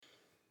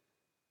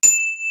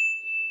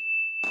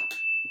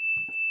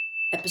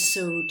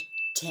Episode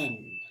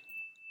 10.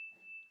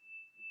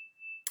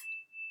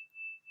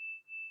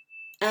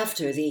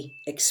 After the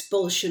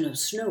expulsion of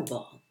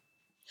Snowball,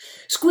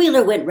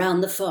 Squealer went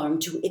round the farm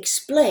to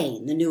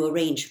explain the new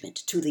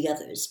arrangement to the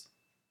others.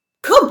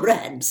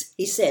 "Comrades,"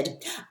 he said,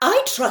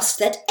 "I trust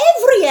that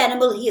every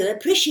animal here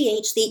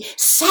appreciates the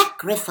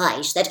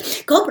sacrifice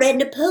that Comrade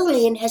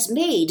Napoleon has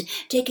made,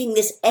 taking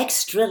this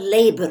extra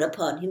labor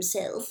upon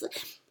himself.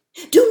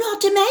 Do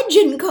not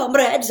imagine,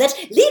 comrades, that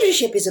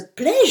leadership is a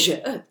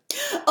pleasure.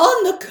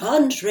 On the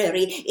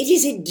contrary, it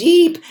is a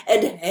deep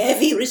and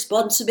heavy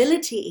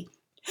responsibility.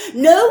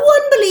 No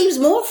one believes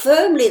more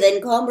firmly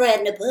than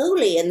Comrade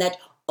Napoleon that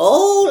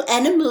all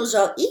animals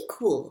are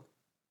equal.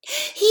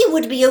 He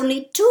would be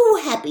only too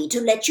happy to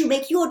let you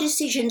make your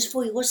decisions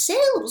for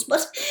yourselves,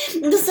 but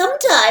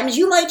sometimes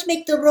you might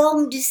make the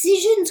wrong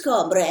decisions,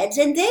 comrades,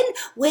 and then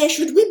where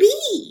should we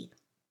be?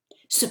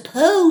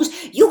 Suppose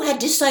you had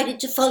decided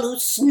to follow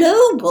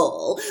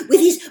Snowball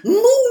with his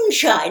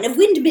moonshine of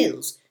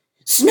windmills.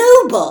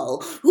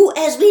 Snowball, who,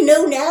 as we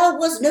know now,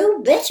 was no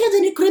better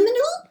than a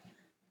criminal?"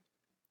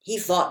 "He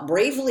fought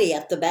bravely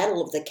at the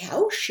Battle of the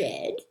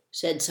Cowshed,"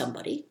 said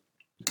somebody.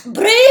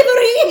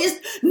 "Bravery is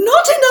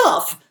not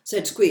enough,"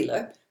 said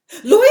Squealer.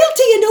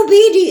 "Loyalty and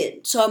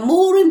obedience are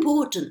more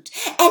important.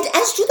 And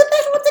as to the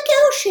Battle of the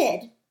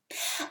Cowshed,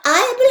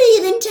 I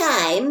believe in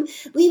time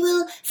we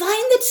will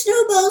find that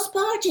Snowball's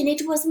part in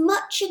it was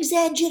much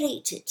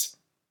exaggerated.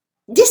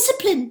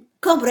 Discipline,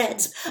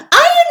 comrades,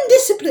 iron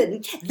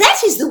discipline,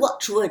 that is the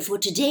watchword for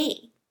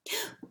today.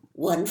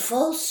 One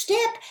false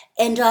step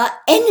and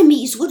our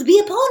enemies would be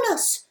upon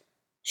us.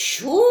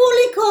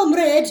 Surely,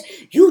 comrades,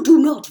 you do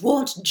not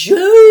want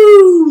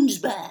Jones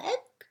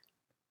back?"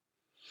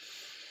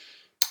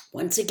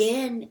 Once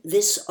again,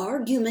 this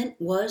argument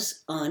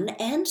was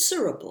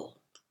unanswerable.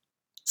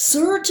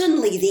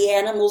 Certainly the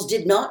animals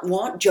did not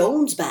want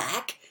Jones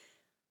back.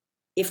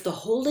 If the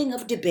holding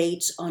of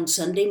debates on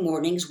Sunday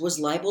mornings was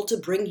liable to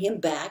bring him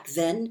back,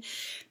 then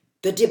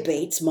the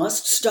debates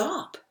must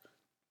stop.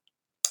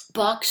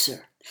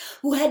 Boxer,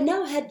 who had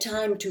now had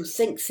time to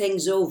think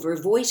things over,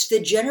 voiced the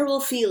general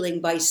feeling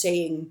by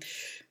saying,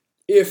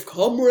 "If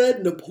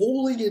Comrade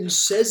Napoleon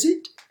says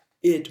it,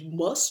 it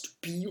must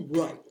be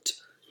right."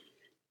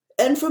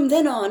 And from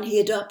then on he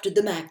adopted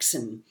the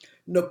maxim,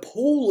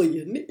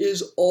 "Napoleon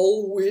is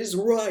always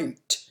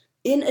right,"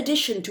 in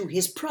addition to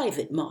his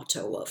private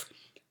motto of,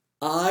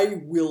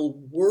 "I will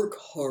work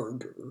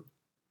harder."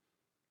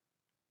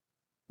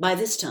 By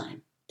this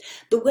time,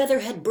 the weather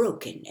had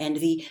broken and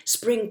the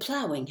spring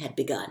plowing had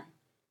begun.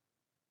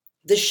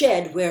 The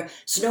shed where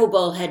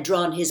Snowball had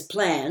drawn his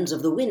plans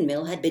of the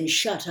windmill had been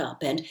shut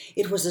up, and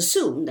it was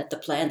assumed that the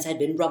plans had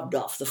been rubbed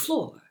off the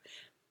floor.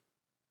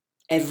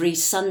 Every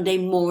Sunday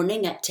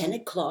morning at 10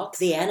 o'clock,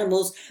 the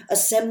animals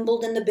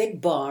assembled in the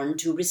big barn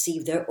to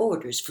receive their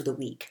orders for the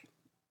week.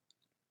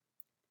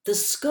 The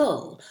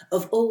skull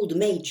of Old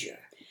Major,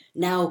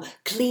 now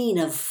clean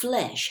of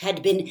flesh,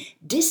 had been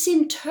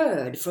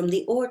disinterred from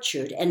the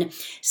orchard and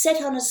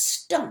set on a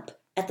stump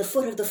at the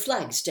foot of the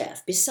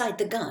flagstaff beside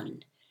the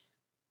gun.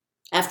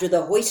 After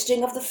the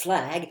hoisting of the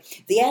flag,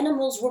 the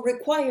animals were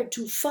required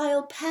to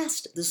file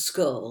past the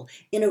skull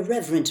in a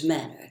reverent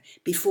manner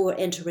before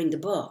entering the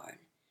barn.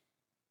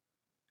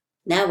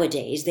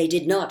 Nowadays they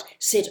did not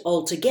sit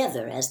all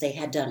together as they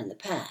had done in the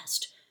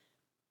past.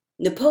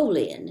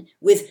 Napoleon,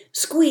 with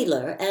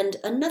Squealer and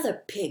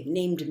another pig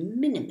named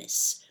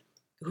Minimus,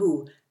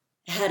 who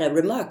had a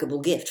remarkable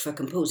gift for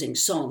composing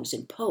songs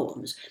and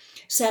poems,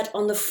 sat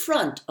on the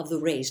front of the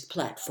raised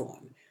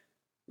platform,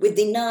 with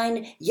the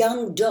 9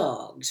 young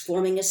dogs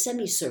forming a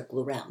semicircle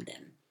around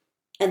them,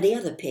 and the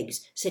other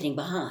pigs sitting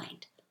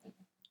behind.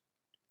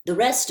 The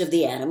rest of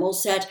the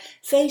animals sat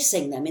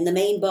facing them in the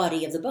main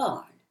body of the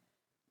barn.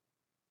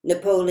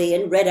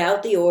 Napoleon read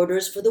out the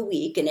orders for the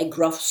week in a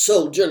gruff,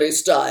 soldierly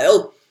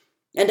style,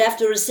 and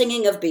after a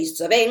singing of Beasts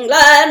of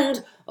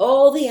England,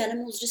 all the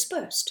animals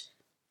dispersed.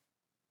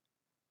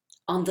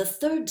 On the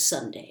 3rd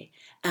Sunday,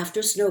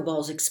 after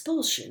Snowball's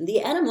expulsion,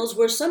 the animals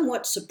were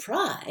somewhat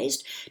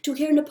surprised to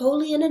hear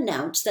Napoleon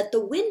announce that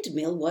the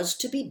windmill was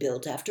to be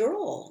built after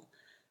all.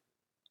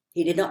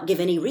 He did not give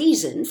any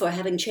reason for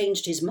having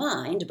changed his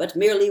mind, but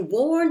merely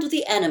warned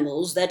the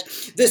animals that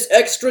this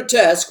extra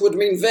task would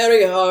mean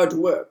very hard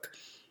work.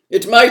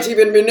 It might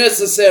even be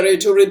necessary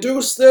to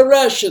reduce their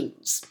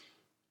rations.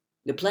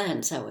 The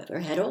plans, however,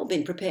 had all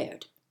been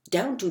prepared,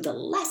 down to the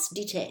last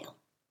detail.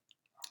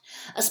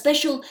 A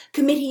special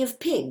committee of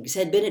pigs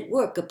had been at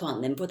work upon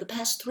them for the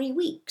past 3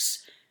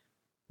 weeks.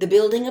 The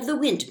building of the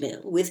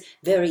windmill, with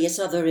various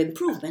other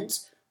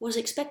improvements, was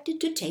expected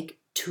to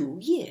take 2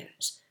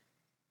 years.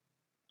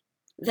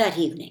 That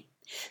evening,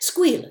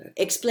 Squealer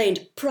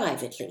explained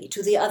privately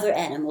to the other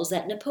animals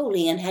that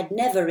Napoleon had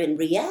never in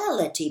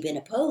reality been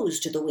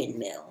opposed to the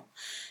windmill.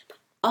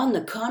 On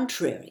the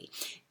contrary,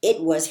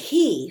 it was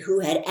he who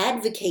had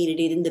advocated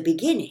it in the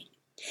beginning,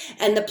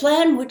 and the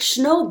plan which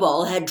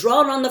Snowball had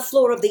drawn on the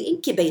floor of the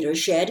incubator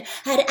shed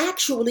had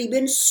actually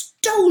been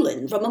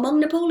stolen from among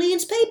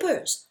Napoleon's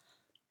papers.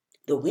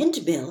 The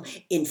windmill,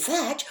 in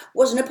fact,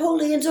 was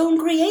Napoleon's own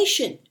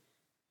creation.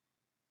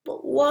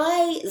 But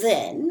why,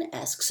 then,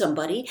 asked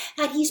somebody,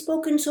 had he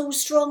spoken so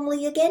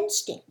strongly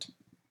against it?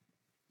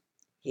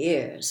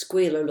 Here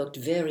Squealer looked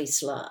very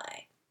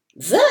sly.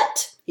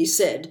 That, he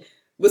said,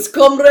 was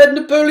Comrade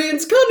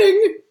Napoleon's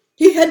cunning.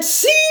 He had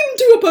seemed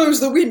to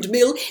oppose the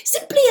windmill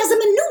simply as a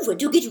maneuver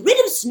to get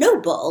rid of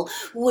Snowball,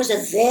 who was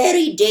a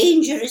very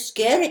dangerous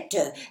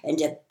character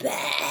and a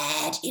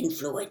bad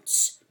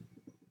influence.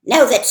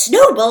 Now that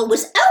Snowball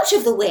was out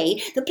of the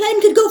way, the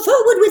plan could go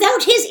forward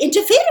without his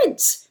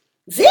interference.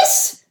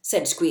 This,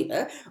 said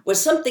Squealer,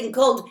 was something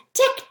called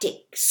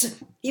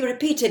tactics. He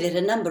repeated it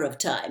a number of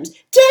times.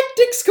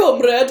 Tactics,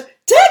 comrade,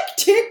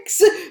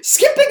 tactics!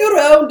 Skipping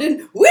around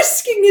and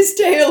whisking his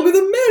tail with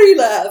a merry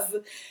laugh.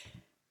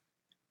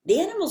 The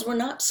animals were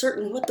not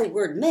certain what the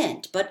word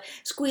meant, but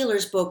Squealer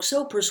spoke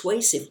so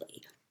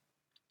persuasively,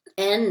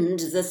 and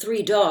the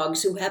 3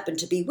 dogs who happened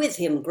to be with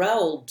him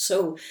growled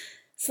so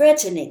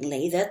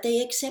threateningly that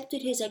they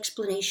accepted his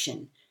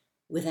explanation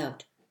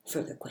without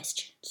further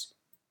questions.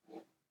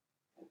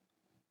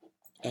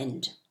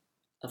 End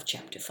of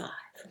chapter 5.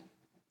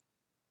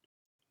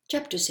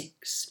 Chapter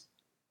 6.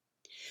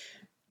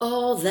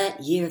 All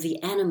that year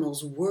the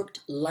animals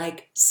worked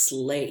like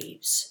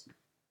slaves,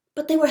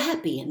 but they were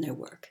happy in their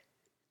work.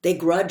 They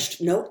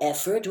grudged no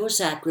effort or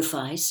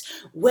sacrifice,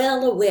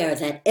 well aware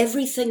that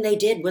everything they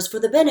did was for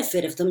the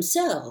benefit of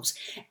themselves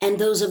and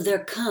those of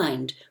their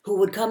kind who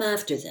would come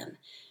after them,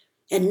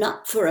 and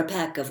not for a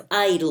pack of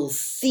idle,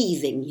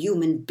 thieving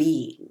human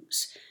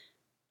beings.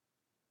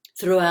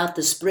 Throughout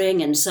the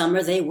spring and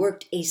summer, they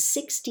worked a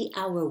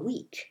 60-hour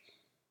week.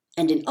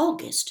 And in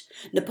August,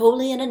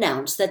 Napoleon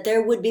announced that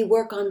there would be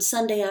work on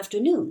Sunday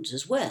afternoons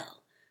as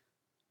well.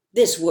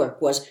 This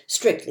work was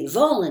strictly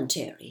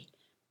voluntary,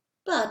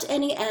 but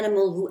any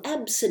animal who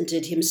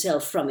absented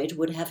himself from it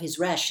would have his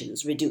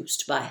rations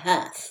reduced by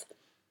half.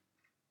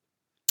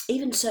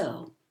 Even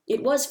so,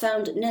 it was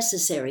found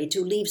necessary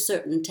to leave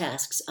certain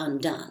tasks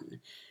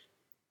undone.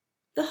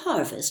 The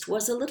harvest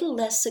was a little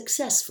less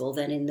successful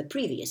than in the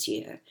previous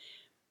year,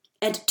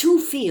 and 2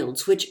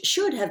 fields which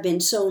should have been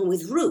sown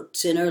with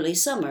roots in early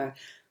summer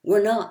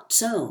were not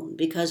sown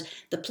because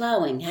the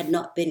plowing had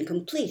not been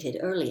completed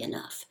early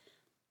enough.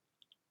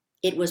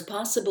 It was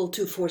possible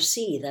to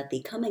foresee that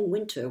the coming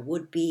winter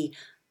would be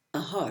a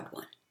hard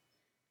one.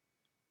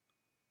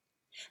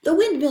 The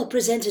windmill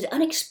presented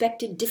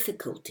unexpected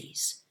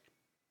difficulties.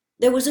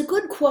 There was a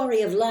good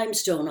quarry of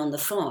limestone on the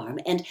farm,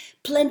 and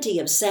plenty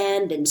of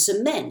sand and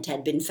cement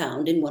had been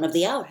found in one of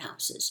the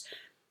outhouses,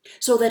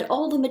 so that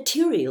all the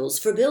materials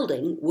for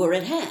building were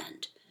at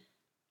hand.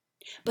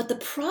 But the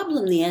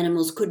problem the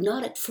animals could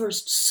not at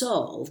first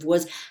solve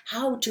was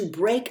how to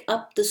break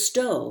up the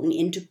stone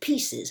into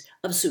pieces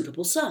of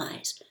suitable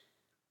size.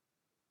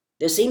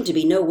 There seemed to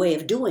be no way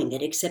of doing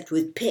it except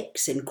with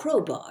picks and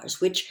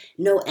crowbars, which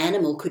no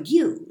animal could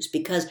use,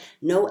 because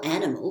no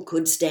animal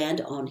could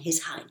stand on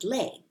his hind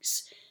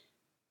legs.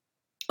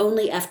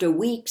 Only after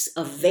weeks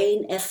of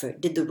vain effort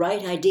did the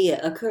right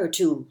idea occur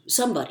to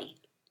somebody,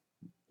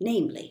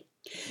 namely,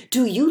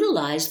 to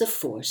utilize the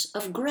force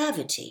of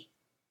gravity.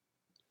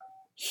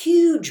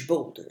 Huge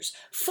boulders,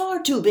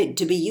 far too big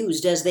to be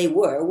used as they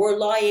were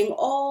lying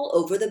all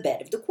over the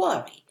bed of the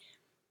quarry.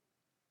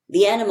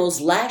 The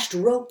animals lashed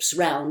ropes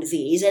round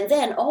these, and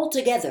then, all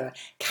together,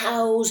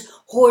 cows,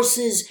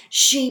 horses,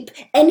 sheep,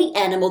 any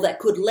animal that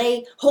could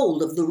lay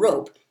hold of the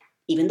rope,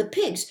 even the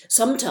pigs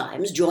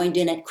sometimes joined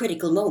in at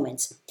critical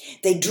moments.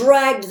 They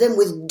dragged them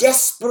with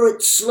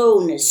desperate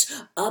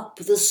slowness up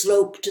the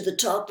slope to the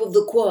top of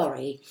the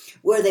quarry,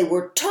 where they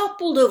were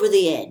toppled over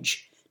the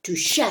edge to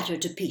shatter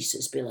to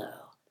pieces below.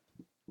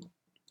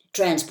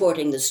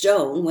 Transporting the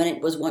stone, when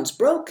it was once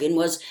broken,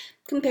 was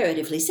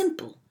comparatively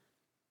simple.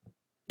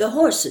 The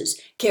horses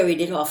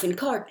carried it off in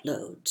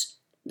cartloads.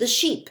 The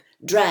sheep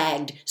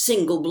dragged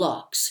single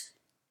blocks.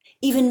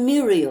 Even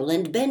Muriel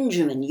and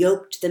Benjamin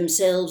yoked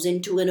themselves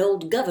into an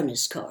old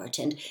governess cart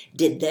and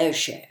did their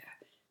share.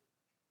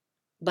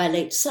 By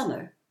late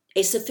summer,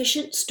 a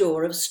sufficient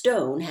store of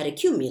stone had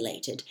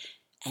accumulated,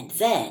 and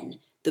then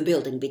the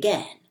building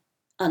began,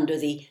 under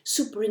the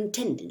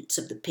superintendence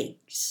of the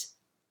pigs.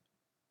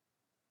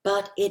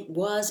 But it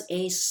was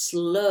a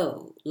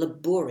slow,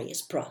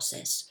 laborious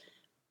process.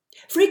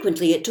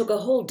 Frequently it took a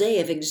whole day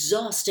of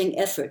exhausting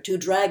effort to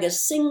drag a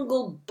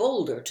single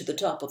boulder to the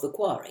top of the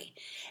quarry,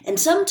 and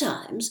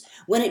sometimes,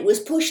 when it was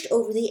pushed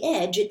over the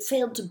edge, it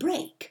failed to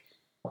break.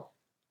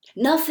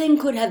 Nothing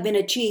could have been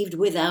achieved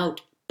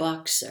without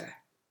Boxer,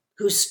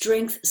 whose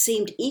strength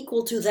seemed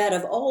equal to that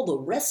of all the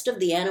rest of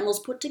the animals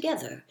put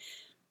together.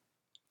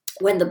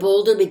 When the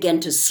boulder began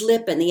to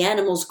slip and the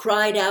animals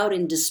cried out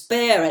in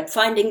despair at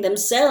finding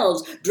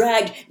themselves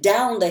dragged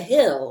down the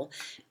hill,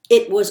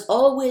 it was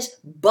always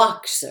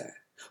Boxer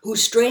who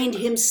strained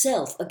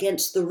himself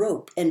against the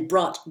rope and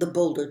brought the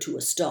boulder to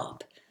a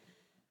stop.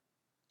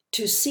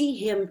 To see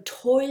him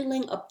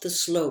toiling up the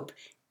slope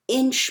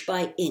inch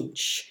by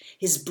inch,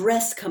 his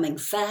breath coming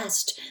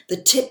fast,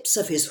 the tips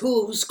of his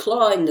hooves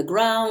clawing the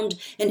ground,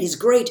 and his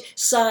great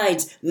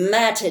sides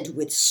matted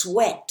with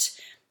sweat,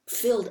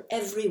 filled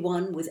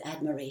everyone with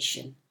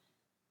admiration.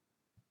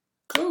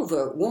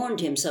 Clover warned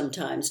him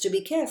sometimes to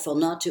be careful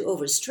not to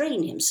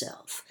overstrain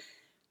himself,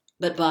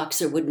 but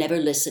Boxer would never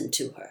listen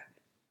to her.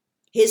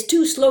 His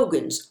two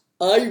slogans,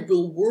 "I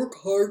will work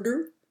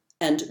harder,"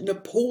 and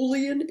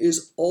 "Napoleon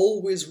is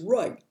always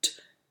right,"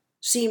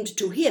 seemed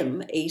to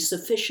him a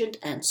sufficient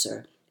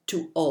answer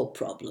to all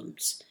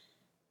problems.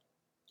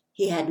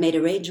 He had made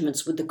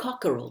arrangements with the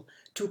cockerel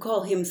to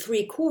call him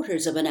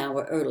 3/4 of an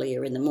hour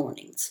earlier in the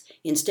mornings,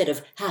 instead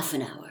of half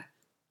an hour.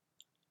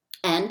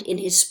 And in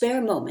his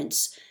spare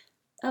moments,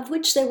 of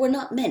which there were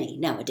not many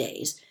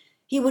nowadays,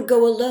 he would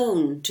go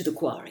alone to the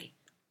quarry,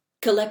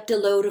 collect a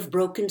load of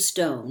broken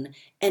stone,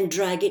 and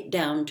drag it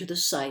down to the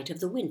site of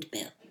the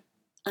windmill,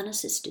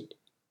 unassisted.